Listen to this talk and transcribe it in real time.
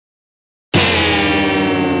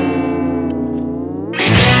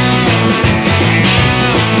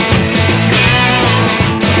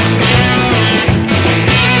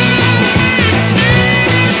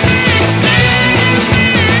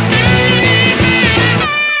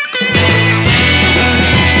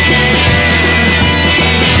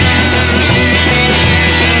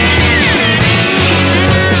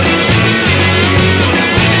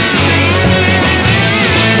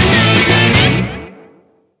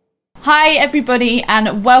Hi everybody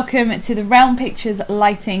and welcome to the Realm Pictures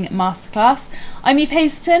Lighting Masterclass. I'm Eve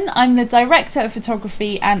Hazelton, I'm the Director of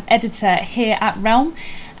Photography and Editor here at Realm,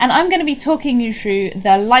 and I'm going to be talking you through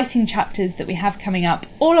the lighting chapters that we have coming up,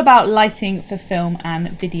 all about lighting for film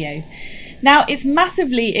and video. Now, it's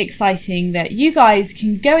massively exciting that you guys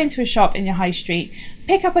can go into a shop in your high street,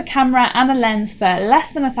 pick up a camera and a lens for less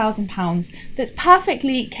than £1,000 that's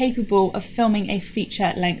perfectly capable of filming a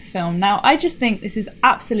feature-length film. Now, I just think this is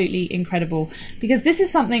absolutely incredible because this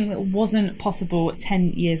is something that wasn't possible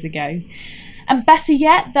 10 years ago. And better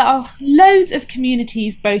yet, there are loads of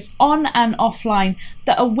communities both on and offline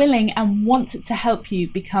that are willing and want to help you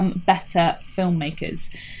become better filmmakers.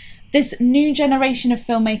 This new generation of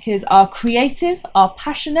filmmakers are creative, are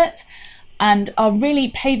passionate, and are really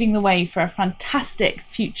paving the way for a fantastic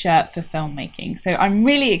future for filmmaking. So I'm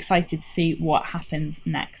really excited to see what happens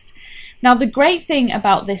next. Now, the great thing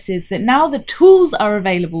about this is that now the tools are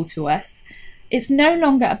available to us. It's no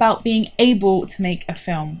longer about being able to make a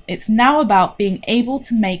film. It's now about being able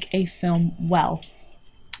to make a film well.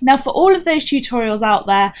 Now, for all of those tutorials out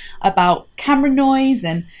there about camera noise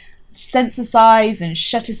and sensor size and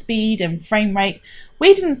shutter speed and frame rate,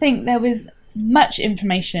 we didn't think there was much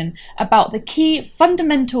information about the key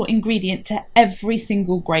fundamental ingredient to every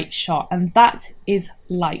single great shot, and that is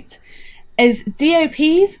light. As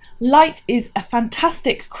DOPs, light is a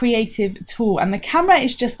fantastic creative tool, and the camera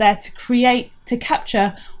is just there to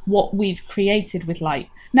capture what we've created with light.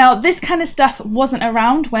 Now, this kind of stuff wasn't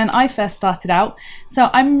around when I first started out, so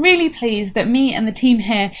I'm really pleased that me and the team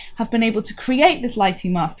here have been able to create this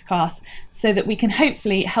lighting masterclass so that we can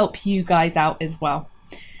hopefully help you guys out as well.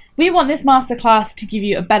 We want this masterclass to give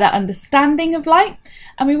you a better understanding of light,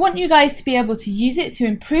 and we want you guys to be able to use it to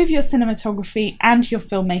improve your cinematography and your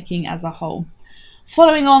filmmaking as a whole.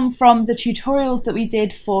 Following on from the tutorials that we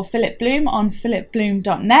did for Philip Bloom on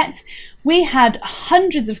philipbloom.net, we had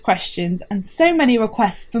hundreds of questions and so many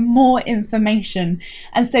requests for more information.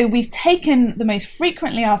 And so we've taken the most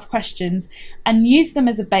frequently asked questions and used them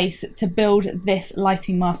as a base to build this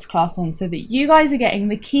lighting masterclass on, so that you guys are getting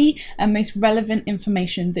the key and most relevant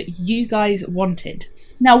information that you guys wanted.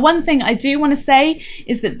 Now, one thing I do want to say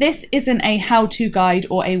is that this isn't a how-to guide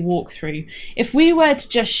or a walkthrough. If we were to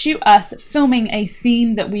just shoot us filming a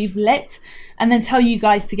scene that we've lit and then tell you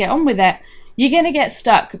guys to get on with it, you're going to get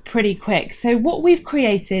stuck pretty quick. So what we've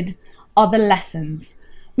created are the lessons.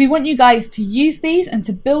 We want you guys to use these and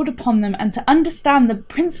to build upon them and to understand the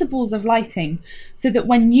principles of lighting, so that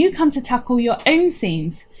when you come to tackle your own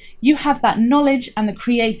scenes, you have that knowledge and the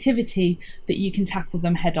creativity that you can tackle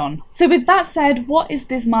them head on. So with that said, what is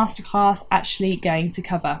this masterclass actually going to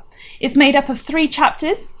cover? It's made up of 3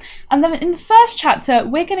 chapters, and then in the first chapter,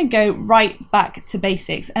 we're going to go right back to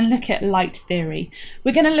basics and look at light theory.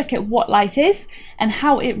 We're going to look at what light is and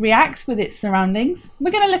how it reacts with its surroundings.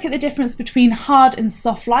 We're going to look at the difference between hard and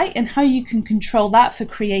soft light and how you can control that for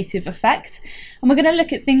creative effect. And we're going to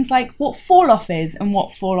look at things like what fall off is and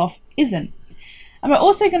what fall off isn't. And we're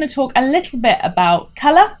also going to talk a little bit about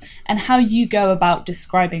colour and how you go about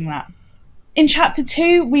describing that. In chapter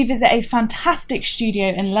 2, we visit a fantastic studio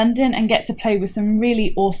in London and get to play with some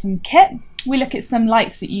really awesome kit. We look at some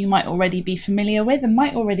lights that you might already be familiar with and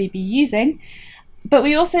might already be using. But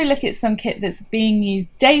we also look at some kit that's being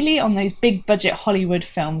used daily on those big budget Hollywood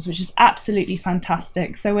films, which is absolutely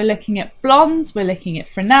fantastic. So we're looking at blondes, we're looking at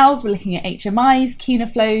Fresnels, we're looking at HMIs, Kina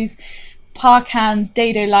Flows, Parkans,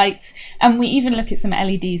 dado lights, and we even look at some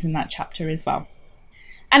LEDs in that chapter as well.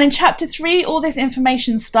 And in chapter 3, all this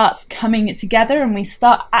information starts coming together and we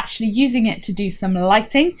start actually using it to do some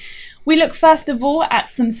lighting. We look first of all at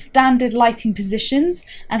some standard lighting positions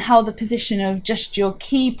and how the position of just your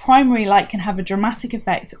key primary light can have a dramatic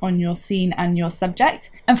effect on your scene and your subject.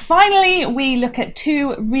 And finally, we look at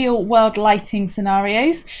 2 real world lighting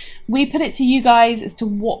scenarios. We put it to you guys as to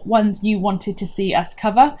what ones you wanted to see us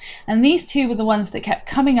cover. And these 2 were the ones that kept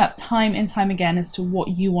coming up time and time again as to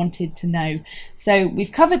what you wanted to know. So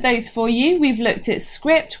we've covered those for you. We've looked at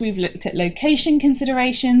script, we've looked at location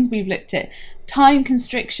considerations, we've looked at time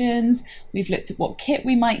constrictions, we've looked at what kit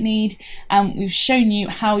we might need, and we've shown you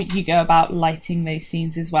how you go about lighting those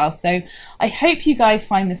scenes as well. So I hope you guys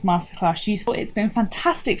find this masterclass useful. It's been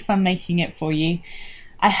fantastic fun making it for you.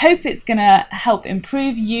 I hope it's going to help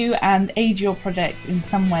improve you and aid your projects in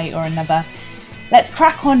some way or another. Let's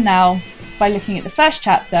crack on now by looking at the first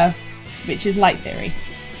chapter, which is light theory.